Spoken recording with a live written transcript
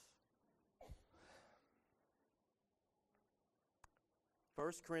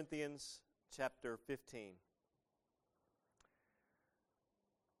1 Corinthians chapter 15.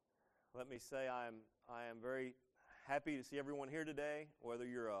 Let me say I am very happy to see everyone here today, whether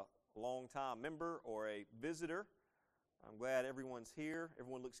you're a long-time member or a visitor. I'm glad everyone's here.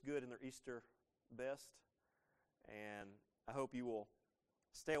 Everyone looks good in their Easter best. And I hope you will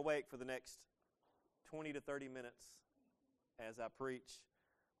stay awake for the next 20 to 30 minutes as I preach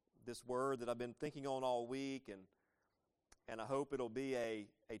this word that I've been thinking on all week, and I hope it'll be a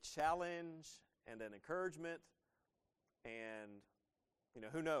challenge and an encouragement. And,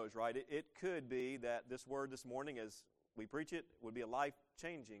 who knows, right? It could be that this word this morning, as we preach it, would be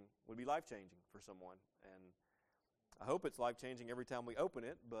life-changing for someone. And I hope it's life-changing every time we open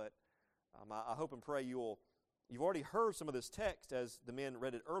it, but I hope and pray you've already heard some of this text as the men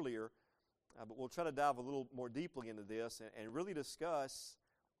read it earlier, but we'll try to dive a little more deeply into this and really discuss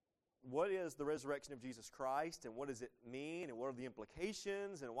what is the resurrection of Jesus Christ, and what does it mean, and what are the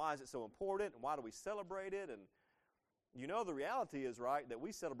implications, and why is it so important, and why do we celebrate it? And the reality is, right, that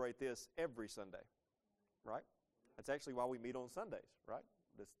we celebrate this every Sunday, right? That's actually why we meet on Sundays, right?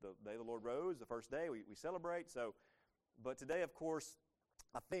 This the day the Lord rose, the first day we celebrate. So, but today, of course,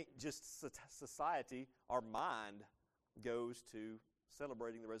 I think just society, our mind goes to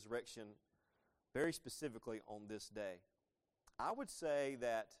celebrating the resurrection very specifically on this day. I would say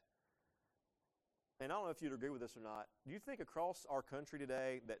that, and I don't know if you'd agree with this or not, do you think across our country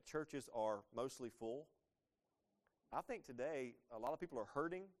today that churches are mostly full? I think today a lot of people are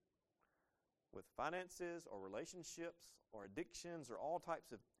hurting with finances or relationships or addictions or all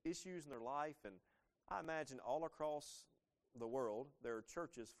types of issues in their life. And I imagine all across the world there are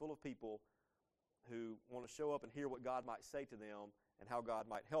churches full of people who want to show up and hear what God might say to them and how God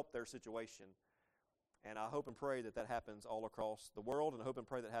might help their situation. And I hope and pray that happens all across the world, and I hope and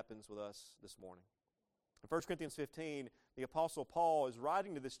pray that happens with us this morning. In 1 Corinthians 15, the Apostle Paul is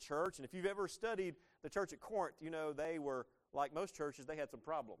writing to this church, and if you've ever studied the church at Corinth, they were, like most churches, they had some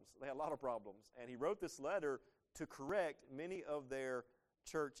problems. They had a lot of problems. And he wrote this letter to correct many of their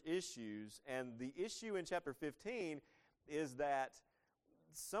church issues. And the issue in chapter 15 is that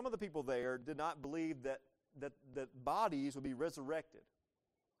some of the people there did not believe that bodies would be resurrected.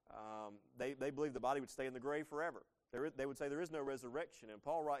 They believed the body would stay in the grave forever. They would say there is no resurrection. And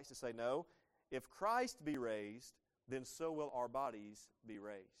Paul writes to say, no, if Christ be raised, then so will our bodies be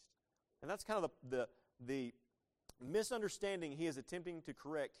raised. And that's kind of the misunderstanding he is attempting to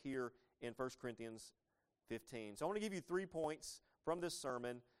correct here in 1 Corinthians 15. So I want to give you 3 points from this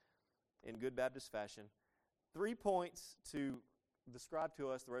sermon in good Baptist fashion. 3 points to describe to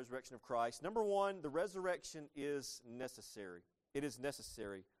us the resurrection of Christ. Number 1, the resurrection is necessary. It is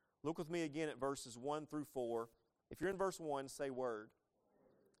necessary. Look with me again at verses 1 through 4. If you're in verse 1, say word.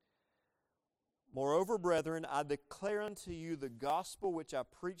 Moreover, brethren, I declare unto you the gospel which I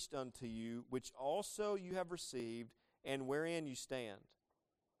preached unto you, which also you have received, and wherein you stand,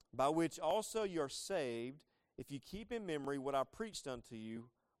 by which also you are saved, if you keep in memory what I preached unto you,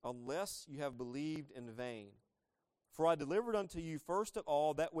 unless you have believed in vain. For I delivered unto you first of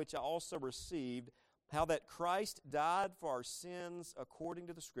all that which I also received, how that Christ died for our sins according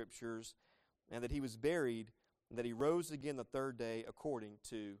to the Scriptures, and that he was buried, and that he rose again the third day according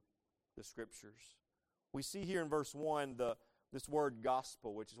to the Scriptures. We see here in verse 1 this word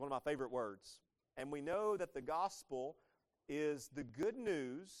gospel, which is one of my favorite words. And we know that the gospel is the good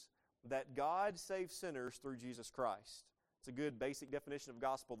news that God saves sinners through Jesus Christ. It's a good basic definition of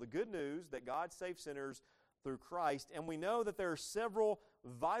gospel. The good news that God saves sinners through Christ. And we know that there are several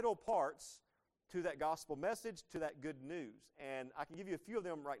vital parts to that gospel message, to that good news. And I can give you a few of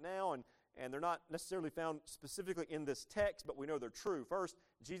them right now, and they're not necessarily found specifically in this text, but we know they're true. First,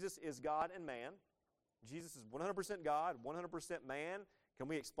 Jesus is God and man. Jesus is 100% God, 100% man. Can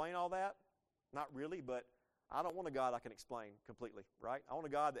we explain all that? Not really, but I don't want a God I can explain completely, right? I want a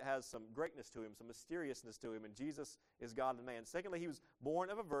God that has some greatness to him, some mysteriousness to him, and Jesus is God and man. Secondly, he was born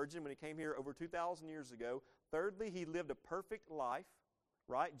of a virgin when he came here over 2,000 years ago. Thirdly, he lived a perfect life,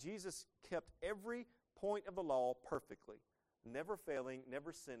 right? Jesus kept every point of the law perfectly, never failing,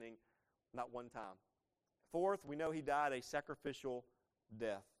 never sinning, not one time. Fourth, we know he died a sacrificial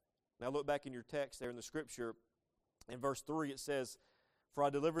death. Now look back in your text there in the Scripture. In verse 3 it says, For I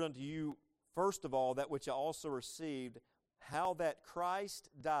delivered unto you first of all that which I also received, how that Christ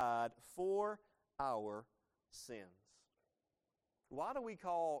died for our sins. Why do we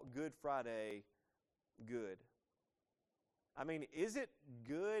call Good Friday good? I mean, is it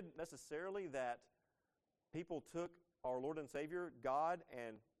good necessarily that people took our Lord and Savior, God,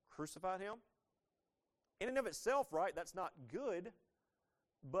 and crucified him? In and of itself, right, that's not good.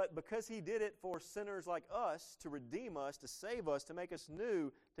 But because He did it for sinners like us, to redeem us, to save us, to make us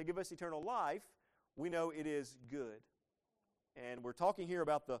new, to give us eternal life, we know it is good. And we're talking here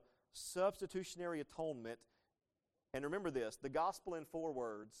about the substitutionary atonement. And remember this, the gospel in 4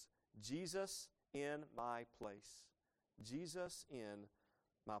 words: Jesus in my place. Jesus in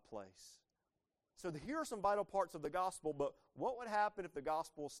my place. So here are some vital parts of the gospel, but what would happen if the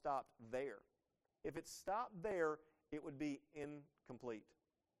gospel stopped there? If it stopped there, it would be incomplete.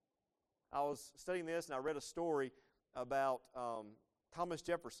 I was studying this and I read a story about Thomas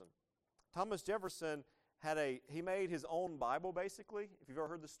Jefferson. Thomas Jefferson he made his own Bible, basically, if you've ever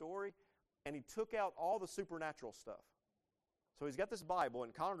heard the story, and he took out all the supernatural stuff. So he's got this Bible,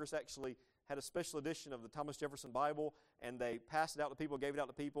 and Congress actually had a special edition of the Thomas Jefferson Bible, and they passed it out to people, gave it out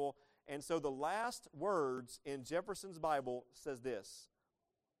to people. And so the last words in Jefferson's Bible says this: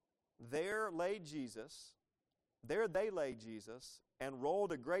 there they laid Jesus, and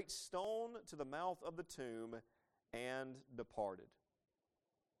rolled a great stone to the mouth of the tomb, and departed.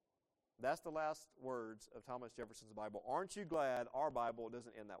 That's the last words of Thomas Jefferson's Bible. Aren't you glad our Bible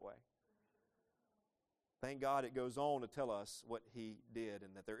doesn't end that way? Thank God it goes on to tell us what He did,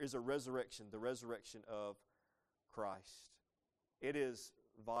 and that there is a resurrection, the resurrection of Christ. It is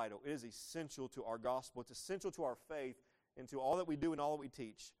vital. It is essential to our gospel. It's essential to our faith and to all that we do and all that we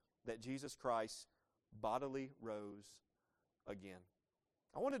teach, that Jesus Christ bodily rose again.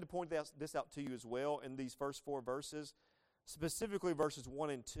 I wanted to point this out to you as well in these first 4 verses, specifically verses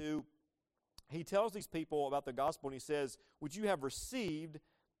 1 and 2. He tells these people about the gospel, and he says, "Which you have received,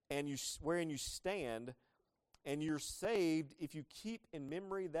 and wherein you stand, and you're saved if you keep in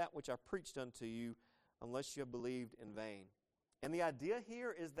memory that which I preached unto you, unless you have believed in vain." And the idea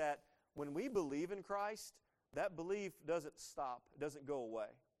here is that when we believe in Christ, that belief doesn't stop, it doesn't go away.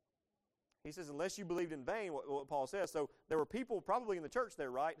 He says, unless you believed in vain, what Paul says. So there were people probably in the church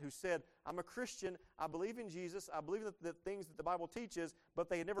there, right, who said, I'm a Christian, I believe in Jesus, I believe the things that the Bible teaches, but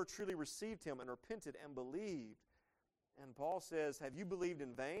they had never truly received Him and repented and believed. And Paul says, have you believed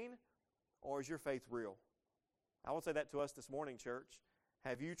in vain, or is your faith real? I will say that to us this morning, church.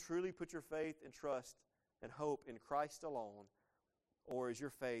 Have you truly put your faith and trust and hope in Christ alone, or is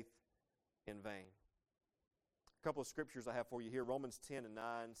your faith in vain? A couple of scriptures I have for you here. Romans 10 and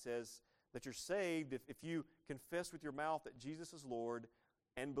 9 says that you're saved if you confess with your mouth that Jesus is Lord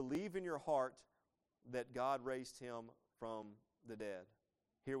and believe in your heart that God raised Him from the dead.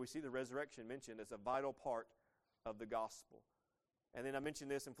 Here we see the resurrection mentioned as a vital part of the gospel. And then I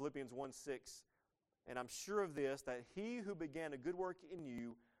mentioned this in Philippians 1:6, and I'm sure of this, that He who began a good work in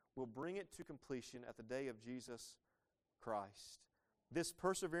you will bring it to completion at the day of Jesus Christ. This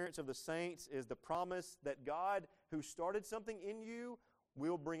perseverance of the saints is the promise that God, who started something in you,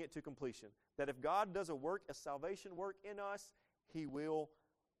 will bring it to completion. That if God does a work, a salvation work in us, He will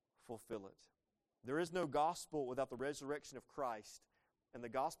fulfill it. There is no gospel without the resurrection of Christ, and the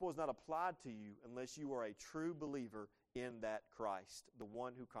gospel is not applied to you unless you are a true believer in that Christ, the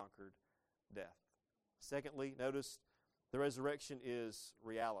one who conquered death. Secondly, notice the resurrection is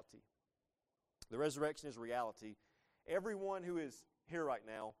reality. The resurrection is reality. Everyone who is here right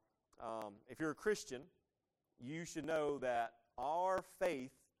now, if you're a Christian, you should know that our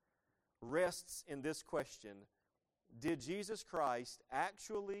faith rests in this question: did Jesus Christ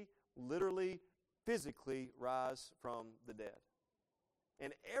actually, literally, physically rise from the dead?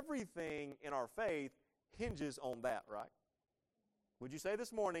 And everything in our faith hinges on that, right? Would you say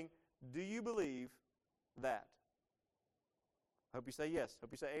this morning, do you believe that? Hope you say yes.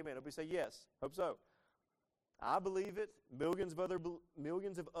 Hope you say amen. Hope you say yes. Hope so. I believe it. Millions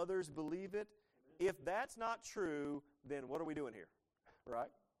of others believe it. If that's not true, then what are we doing here? Right?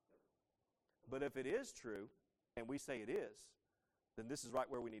 But if it is true, and we say it is, then this is right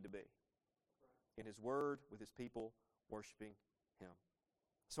where we need to be. In His Word, with His people, worshiping Him.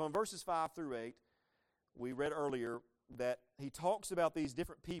 So in verses 5 through 8, we read earlier that he talks about these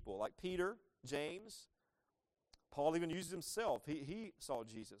different people, like Peter, James. Paul even uses himself. He saw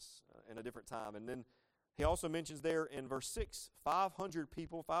Jesus in a different time. And then he also mentions there in verse 6, 500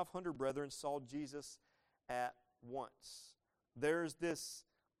 people, 500 brethren saw Jesus at once. There's this,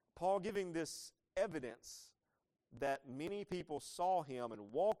 Paul giving this evidence that many people saw Him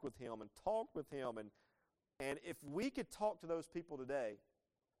and walked with Him and talked with Him. And if we could talk to those people today,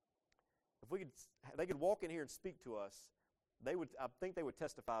 they could walk in here and speak to us, I think they would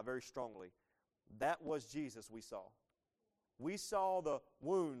testify very strongly. That was Jesus we saw. We saw the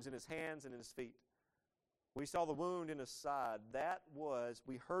wounds in His hands and in His feet. We saw the wound in His side.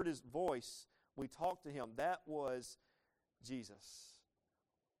 We heard His voice. We talked to Him. That was Jesus.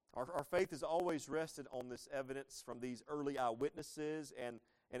 Our faith has always rested on this evidence from these early eyewitnesses, and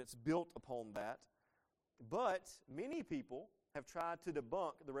and it's built upon that. But many people have tried to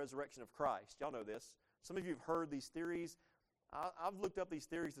debunk the resurrection of Christ. Y'all know this. Some of you have heard these theories. I've looked up these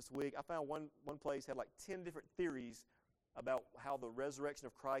theories this week. I found one place had like 10 different theories about how the resurrection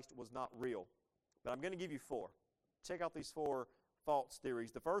of Christ was not real. But I'm going to give you 4. Check out these 4 false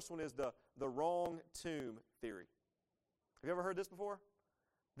theories. The first one is the wrong tomb theory. Have you ever heard this before?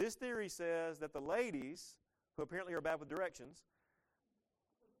 This theory says that the ladies, who apparently are bad with directions,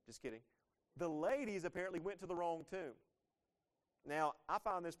 just kidding, the ladies apparently went to the wrong tomb. Now, I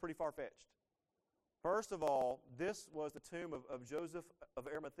find this pretty far-fetched. First of all, this was the tomb of Joseph of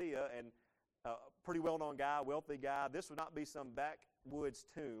Arimathea, and a pretty well-known guy, wealthy guy. This would not be some backwoods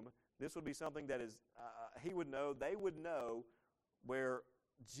tomb. This would be something that is, he would know, they would know where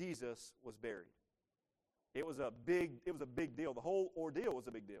Jesus was buried. It was a big deal. The whole ordeal was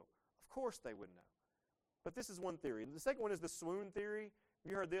a big deal. Of course they would know. But this is one theory. The second one is the swoon theory.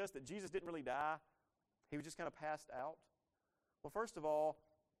 Have you heard this, that Jesus didn't really die? He was just kind of passed out? Well, first of all,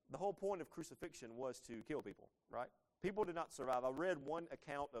 the whole point of crucifixion was to kill people, right? People did not survive. I read one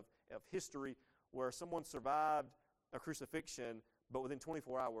account of history where someone survived a crucifixion, but within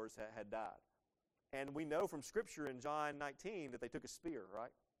 24 hours had died. And we know from Scripture in John 19 that they took a spear,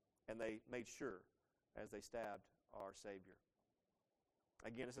 right? And they made sure as they stabbed our Savior.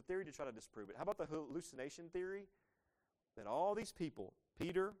 Again, it's a theory to try to disprove it. How about the hallucination theory? That all these people,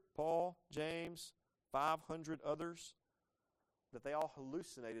 Peter, Paul, James, 500 others, that they all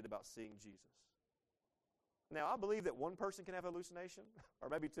hallucinated about seeing Jesus. Now, I believe that one person can have hallucination, or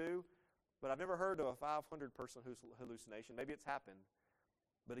maybe 2, but I've never heard of a 500-person hallucination. Maybe it's happened.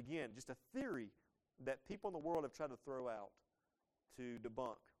 But again, just a theory that people in the world have tried to throw out to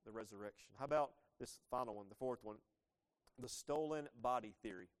debunk the resurrection. How about this final one, the 4th one, the stolen body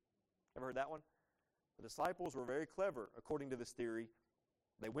theory? Ever heard that one? The disciples were very clever, according to this theory.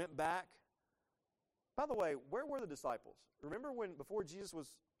 They went back. By the way, where were the disciples? Remember before Jesus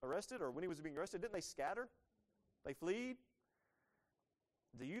was arrested, or when he was being arrested, didn't they scatter? They fled?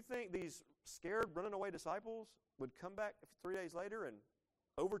 Do you think these scared, running away disciples would come back 3 days later and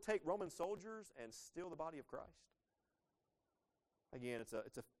overtake Roman soldiers and steal the body of Christ? Again,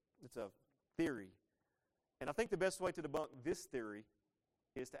 it's a theory. And I think the best way to debunk this theory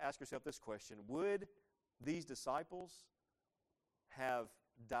is to ask yourself this question: would these disciples have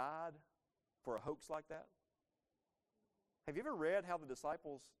died for a hoax like that? Have you ever read how the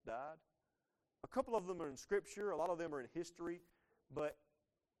disciples died? A couple of them are in Scripture, a lot of them are in history, but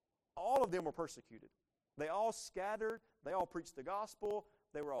all of them were persecuted. They all scattered, they all preached the gospel,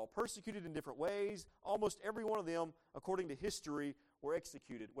 they were all persecuted in different ways. Almost every one of them, according to history, were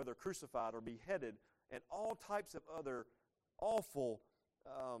executed, whether crucified or beheaded, and all types of other awful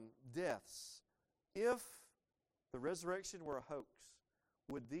deaths. If the resurrection were a hoax,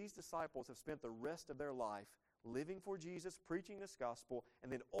 would these disciples have spent the rest of their life living for Jesus, preaching this gospel,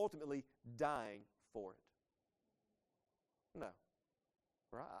 and then ultimately dying for it? No.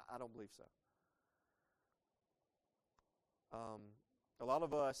 I don't believe so. A lot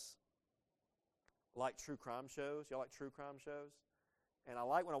of us like true crime shows. Y'all like true crime shows? And I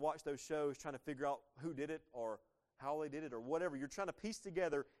like when I watch those shows trying to figure out who did it or how they did it or whatever. You're trying to piece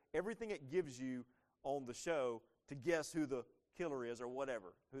together everything it gives you on the show to guess who the killer is or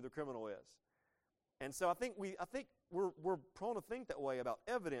whatever, who the criminal is. And so I think we're prone to think that way about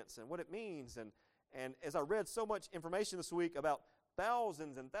evidence and what it means. And as I read so much information this week about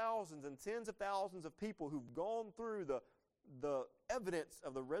thousands and thousands and tens of thousands of people who've gone through the evidence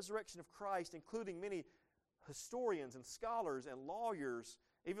of the resurrection of Christ, including many historians and scholars and lawyers.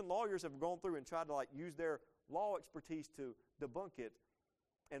 Even lawyers have gone through and tried to use their law expertise to debunk it.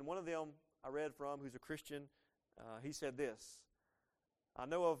 And one of them I read from, who's a Christian, he said this: I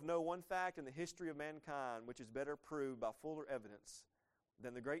know of no one fact in the history of mankind which is better proved by fuller evidence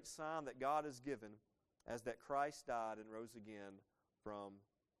than the great sign that God has given, as that Christ died and rose again from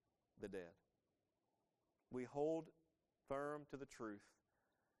the dead. We hold firm to the truth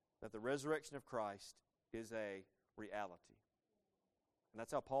that the resurrection of Christ is a reality. And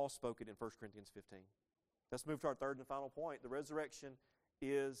that's how Paul spoke it in 1 Corinthians 15. Let's move to our third and final point. The resurrection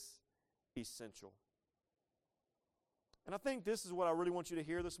is essential. And I think this is what I really want you to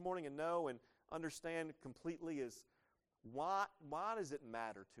hear this morning and know and understand completely is why does it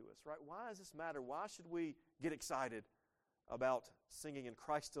matter to us, right? Why does this matter? Why should we get excited about singing in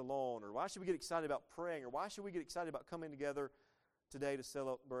Christ alone? Or why should we get excited about praying? Or why should we get excited about coming together today to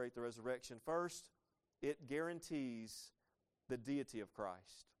celebrate the resurrection? First, it guarantees the deity of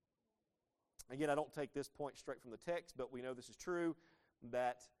Christ. Again, I don't take this point straight from the text, but we know this is true,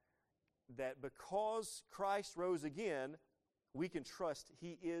 that because Christ rose again, we can trust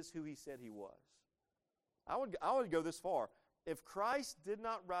He is who He said He was. I would go this far. If Christ did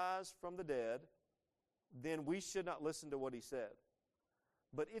not rise from the dead, then we should not listen to what He said.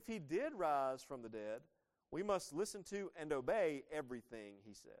 But if He did rise from the dead, we must listen to and obey everything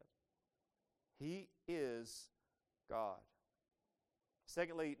He said. He is God.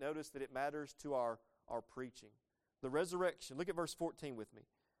 Secondly, notice that it matters to our preaching. The resurrection. Look at verse 14 with me.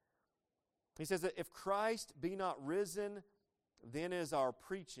 He says that if Christ be not risen, then is our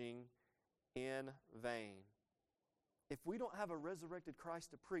preaching in vain. If we don't have a resurrected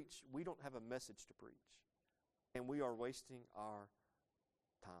Christ to preach, we don't have a message to preach. And we are wasting our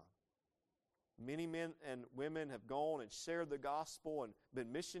time. Many men and women have gone and shared the gospel and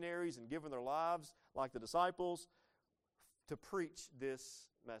been missionaries and given their lives, like the disciples, to preach this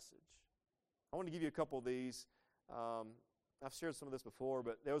message. I want to give you a couple of these. I've shared some of this before,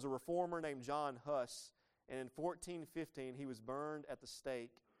 but there was a reformer named John Huss, and in 1415 he was burned at the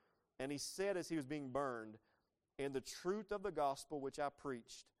stake, and he said as he was being burned, "In the truth of the gospel which I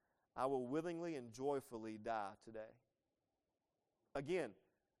preached, I will willingly and joyfully die today." Again,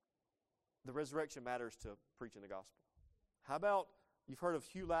 the resurrection matters to preaching the gospel. How about, you've heard of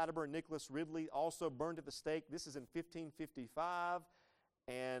Hugh Latimer and Nicholas Ridley, also burned at the stake. This is in 1555,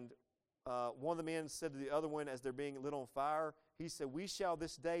 and one of the men said to the other one as they're being lit on fire, he said, "We shall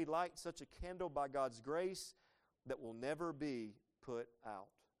this day light such a candle by God's grace that will never be put out."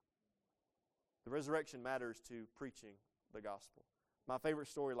 The resurrection matters to preaching the gospel. My favorite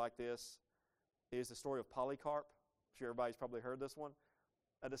story like this is the story of Polycarp. I'm sure everybody's probably heard this one.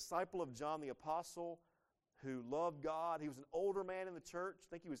 A disciple of John the Apostle who loved God. He was an older man in the church. I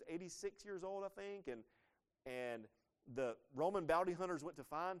think he was 86 years old, I think. And the Roman bounty hunters went to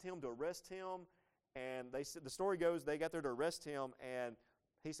find him, to arrest him. And they said, the story goes, they got there to arrest him. And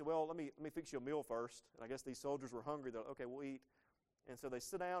he said, "Well, let me fix you a meal first." And I guess these soldiers were hungry. They're like, "Okay, we'll eat." And so they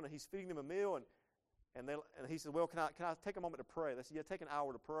sit down, and he's feeding them a meal. And he said, "Well, can I take a moment to pray?" They said, "Yeah, take an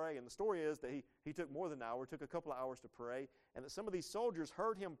hour to pray." And the story is that he took more than an hour, took a couple of hours to pray, and that some of these soldiers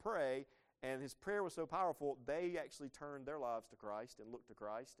heard him pray, and his prayer was so powerful, they actually turned their lives to Christ and looked to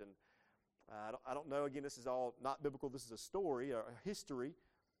Christ. And I don't know, again, this is all not biblical, this is a story, a history,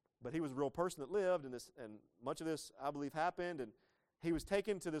 but he was a real person that lived, and much of this, I believe, happened. And he was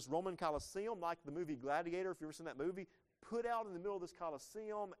taken to this Roman Colosseum, like the movie Gladiator, if you've ever seen that movie, put out in the middle of this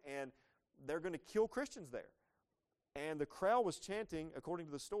Colosseum, and they're going to kill Christians there. And the crowd was chanting, according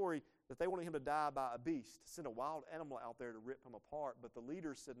to the story, that they wanted him to die by a beast, send a wild animal out there to rip him apart. But the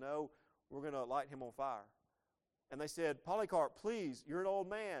leaders said, "No, we're going to light him on fire." And they said, "Polycarp, please, you're an old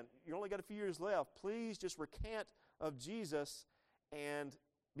man. You only got a few years left. Please just recant of Jesus and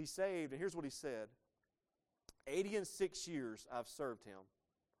be saved." And here's what he said: 86 years I've served him,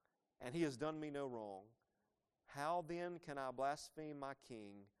 and he has done me no wrong. How then can I blaspheme my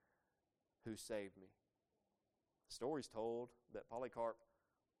king who saved me? The story's told that Polycarp,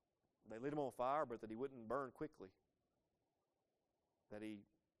 they lit him on fire, but that he wouldn't burn quickly. That he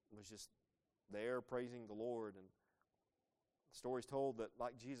was just there praising the Lord. And the story's told that,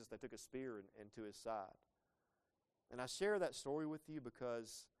 like Jesus, they took a spear into his side. And I share that story with you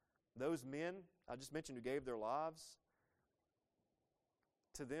because those men I just mentioned who gave their lives,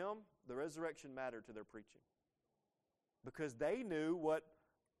 to them, the resurrection mattered to their preaching. Because they knew what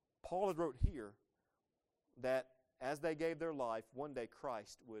Paul had wrote here, that as they gave their life, one day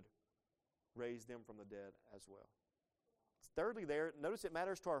Christ would raise them from the dead as well. Thirdly there, notice it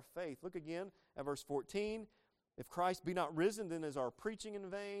matters to our faith. Look again at verse 14. "If Christ be not risen, then is our preaching in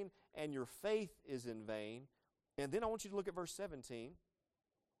vain, and your faith is in vain." And then I want you to look at verse 17.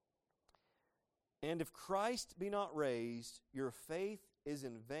 "And if Christ be not raised, your faith is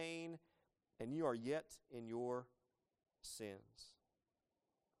in vain, and you are yet in your sins."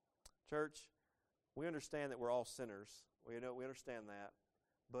 Church, we understand that we're all sinners. We understand that.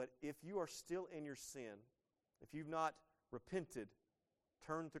 But if you are still in your sin, if you've not repented,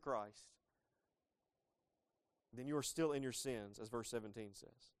 turned to Christ, then you are still in your sins, as verse 17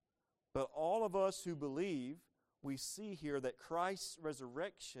 says. But all of us who believe, we see here that Christ's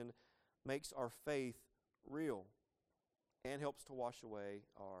resurrection makes our faith real and helps to wash away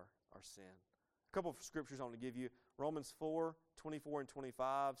our sin. A couple of scriptures I want to give you. Romans 4:24 and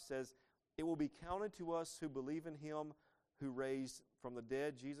 25 says, "It will be counted to us who believe in Him who raised from the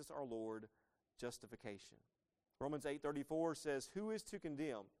dead Jesus our Lord, justification." Romans 8:34 says, "Who is to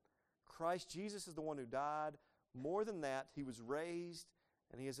condemn? Christ Jesus is the one who died. More than that, He was raised,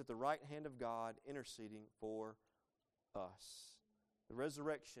 and He is at the right hand of God, interceding for us." The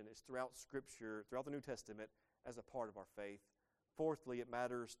resurrection is throughout Scripture, throughout the New Testament, as a part of our faith. Fourthly, it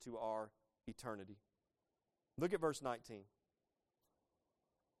matters to our eternity. Look at verse 19.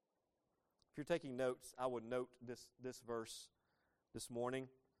 you're taking notes, I would note this verse this morning.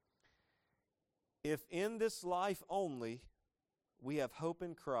 If in this life only we have hope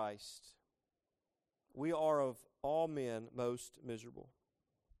in Christ, we are of all men most miserable.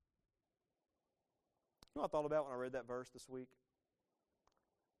 You know what I thought about when I read that verse this week?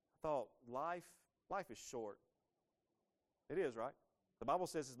 I thought, life is short. It is, right? The Bible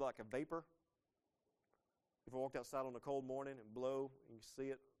says it's like a vapor. If I walked outside on a cold morning and blow, you can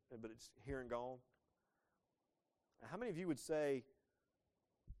see it, but it's here and gone. How many of you would say,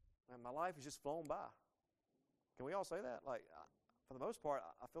 man, my life has just flown by? Can we all say that? Like, for the most part,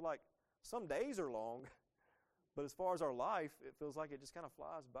 I feel like some days are long, but as far as our life, it feels like it just kind of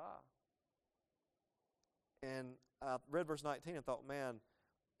flies by. And I read verse 19 and thought, man,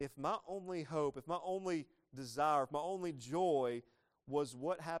 if my only hope, if my only desire, if my only joy was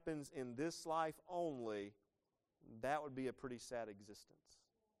what happens in this life only, that would be a pretty sad existence.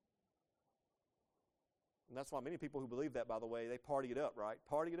 And that's why many people who believe that, by the way, they party it up, right?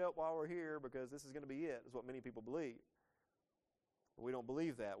 Party it up while we're here because this is going to be it, is what many people believe. But we don't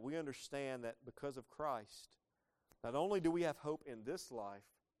believe that. We understand that because of Christ, not only do we have hope in this life,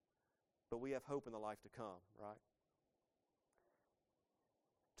 but we have hope in the life to come, right?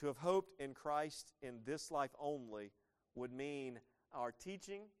 To have hoped in Christ in this life only would mean our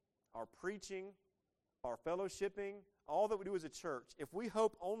teaching, our preaching, our fellowshipping, all that we do as a church. If we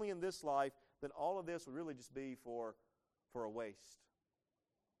hope only in this life, then all of this would really just be for a waste.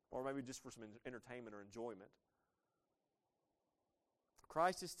 Or maybe just for some entertainment or enjoyment. If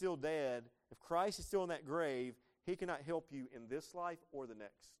Christ is still dead, if Christ is still in that grave, He cannot help you in this life or the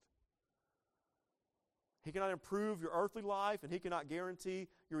next. He cannot improve your earthly life, and He cannot guarantee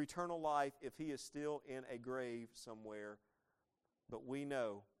your eternal life if He is still in a grave somewhere. But we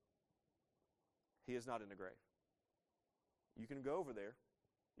know He is not in a grave. You can go over there.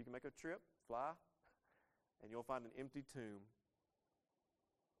 You can make a trip, fly, and you'll find an empty tomb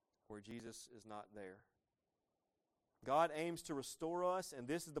where Jesus is not there. God aims to restore us, and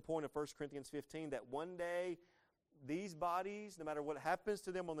this is the point of 1 Corinthians 15, that one day these bodies, no matter what happens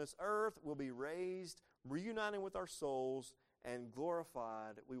to them on this earth, will be raised, reuniting with our souls, and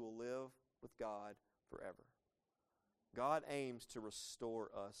glorified. We will live with God forever. God aims to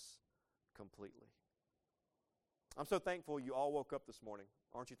restore us completely. I'm so thankful you all woke up this morning.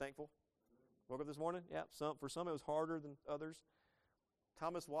 Aren't you thankful? Woke up this morning? Yeah, for some it was harder than others.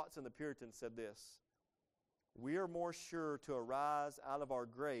 Thomas Watson, the Puritan, said this: we are more sure to arise out of our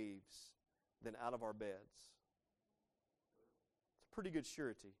graves than out of our beds. It's a pretty good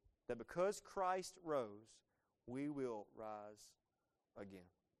surety that because Christ rose, we will rise again.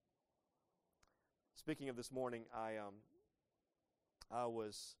 Speaking of this morning, I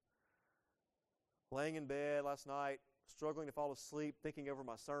was laying in bed last night, struggling to fall asleep, thinking over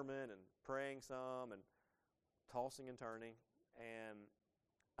my sermon and praying some and tossing and turning. And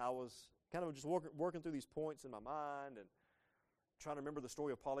I was kind of just working through these points in my mind and trying to remember the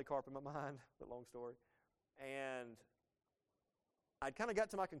story of Polycarp in my mind, that long story. And I kind of got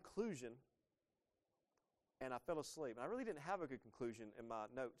to my conclusion, and I fell asleep. And I really didn't have a good conclusion in my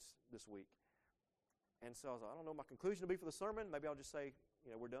notes this week. And so I was like, I don't know what my conclusion will be for the sermon. Maybe I'll just say,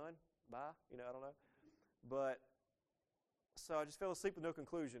 we're done. Bye. I don't know. But so I just fell asleep with no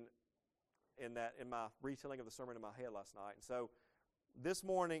conclusion in my retelling of the sermon in my head last night. And so this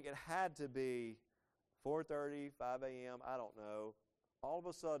morning it had to be 4:30, 5 a.m., I don't know. All of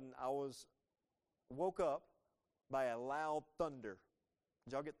a sudden I woke up by a loud thunder.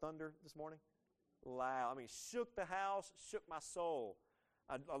 Did y'all get thunder this morning? Loud. Shook the house, shook my soul.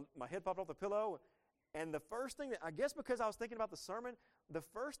 My head popped off the pillow. And the first thing that, I guess because I was thinking about the sermon, the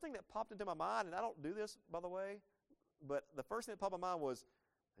first thing that popped into my mind, and I don't do this, by the way, but the first thing that popped in my mind was,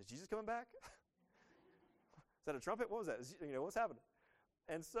 is Jesus coming back? Is that a trumpet? What was that? What's happening?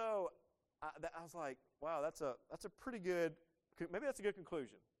 And so I was like, wow, that's a pretty good, maybe that's a good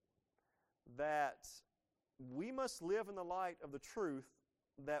conclusion, that we must live in the light of the truth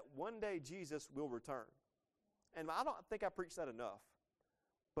that one day Jesus will return. And I don't think I preached that enough.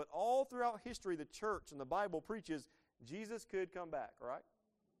 But all throughout history, the church and the Bible preaches Jesus could come back, right?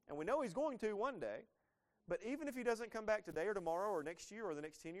 And we know He's going to one day. But even if He doesn't come back today or tomorrow or next year or the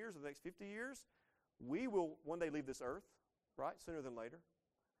next 10 years or the next 50 years, we will one day leave this earth, right? Sooner than later.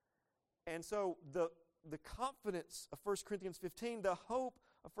 And so the confidence of 1 Corinthians 15, the hope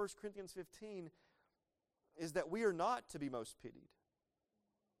of 1 Corinthians 15 is that we are not to be most pitied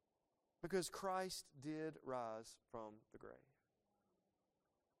because Christ did rise from the grave.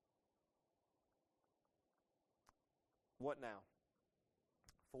 What now?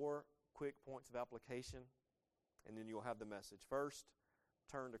 4 quick points of application, and then you'll have the message. First,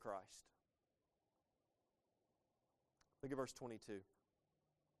 turn to Christ. Look at verse 22.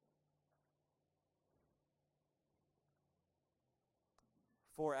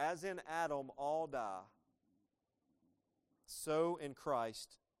 For as in Adam all die, so in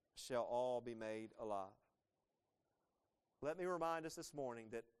Christ shall all be made alive. Let me remind us this morning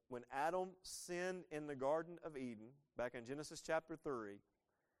that when Adam sinned in the Garden of Eden, back in Genesis chapter 3,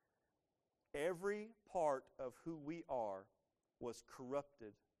 every part of who we are was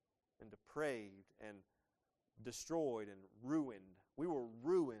corrupted and depraved and destroyed and ruined. We were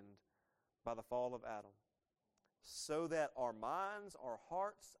ruined by the fall of Adam. So that our minds, our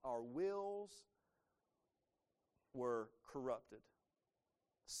hearts, our wills were corrupted.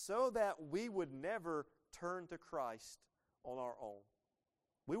 So that we would never turn to Christ on our own.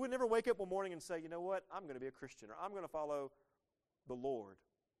 We would never wake up one morning and say, you know what, I'm going to be a Christian, or I'm going to follow the Lord,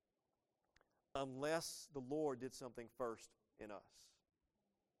 unless the Lord did something first in us.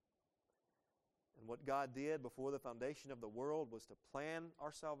 And what God did before the foundation of the world was to plan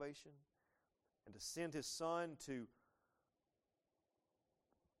our salvation and to send His Son to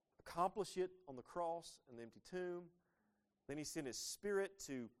accomplish it on the cross and the empty tomb. Then He sent His Spirit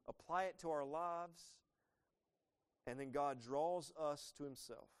to apply it to our lives. And then God draws us to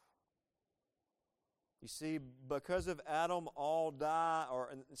Himself. You see, because of Adam, all die,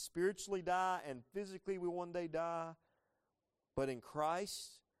 or spiritually die, and physically we one day die. But in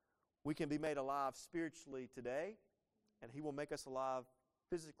Christ, we can be made alive spiritually today, and He will make us alive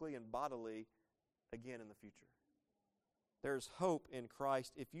physically and bodily again in the future. There's hope in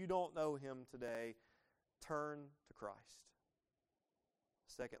Christ. If you don't know Him today, turn to Christ.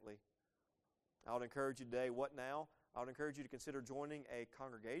 Secondly, I would encourage you today, what now? I would encourage you to consider joining a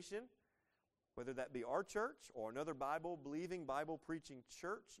congregation, whether that be our church or another Bible-believing, Bible-preaching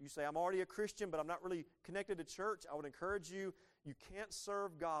church. You say, I'm already a Christian, but I'm not really connected to church. I would encourage you, you can't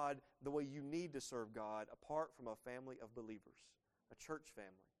serve God the way you need to serve God apart from a family of believers, a church family.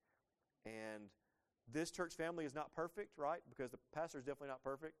 And this church family is not perfect, right? Because the pastor is definitely not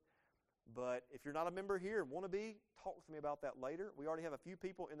perfect. But if you're not a member here and want to be, talk with me about that later. We already have a few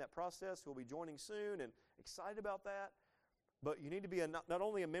people in that process who will be joining soon and excited about that. But you need to be not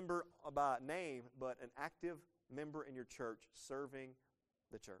only a member by name, but an active member in your church serving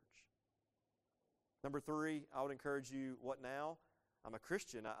the church. Number 3, I would encourage you, what now? I'm a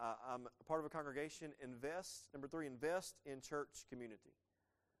Christian. I'm a part of a congregation. Invest. Number 3, invest in church community.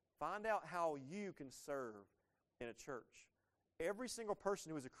 Find out how you can serve in a church. Every single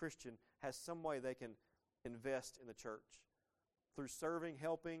person who is a Christian has some way they can invest in the church. Through serving,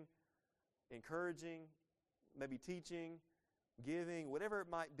 helping, encouraging, maybe teaching, giving, whatever it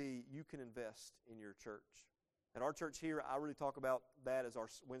might be, you can invest in your church. At our church here, I really talk about that as our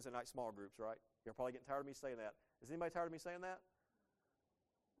Wednesday night small groups, right? You're probably getting tired of me saying that. Is anybody tired of me saying that?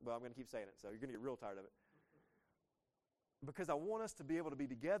 Well, I'm going to keep saying it, so you're going to get real tired of it. Because I want us to be able to be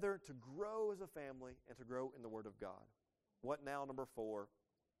together, to grow as a family, and to grow in the Word of God. What now? Number 4,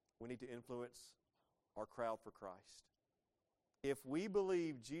 we need to influence our crowd for Christ. If we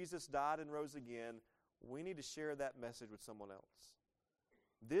believe Jesus died and rose again, we need to share that message with someone else.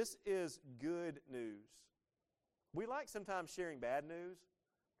 This is good news. We like sometimes sharing bad news.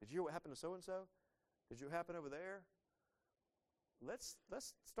 Did you hear what happened to so-and-so? Did you happen over there? Let's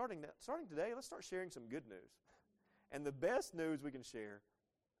starting today, let's start sharing some good news. And the best news we can share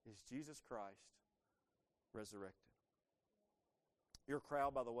is Jesus Christ resurrected. Your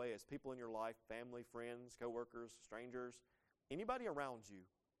crowd, by the way, is people in your life, family, friends, coworkers, strangers, anybody around you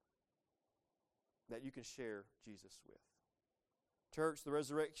that you can share Jesus with. Church, the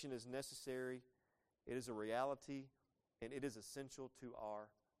resurrection is necessary. It is a reality, and it is essential to our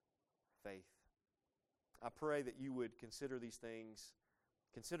faith. I pray that you would consider these things.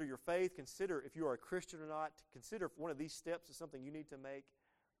 Consider your faith. Consider if you are a Christian or not. Consider if one of these steps is something you need to make.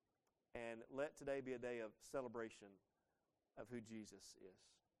 And let today be a day of celebration of who Jesus is.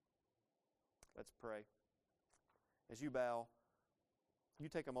 Let's pray. As you bow, you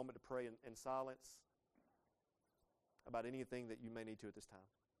take a moment to pray in silence about anything that you may need to at this time.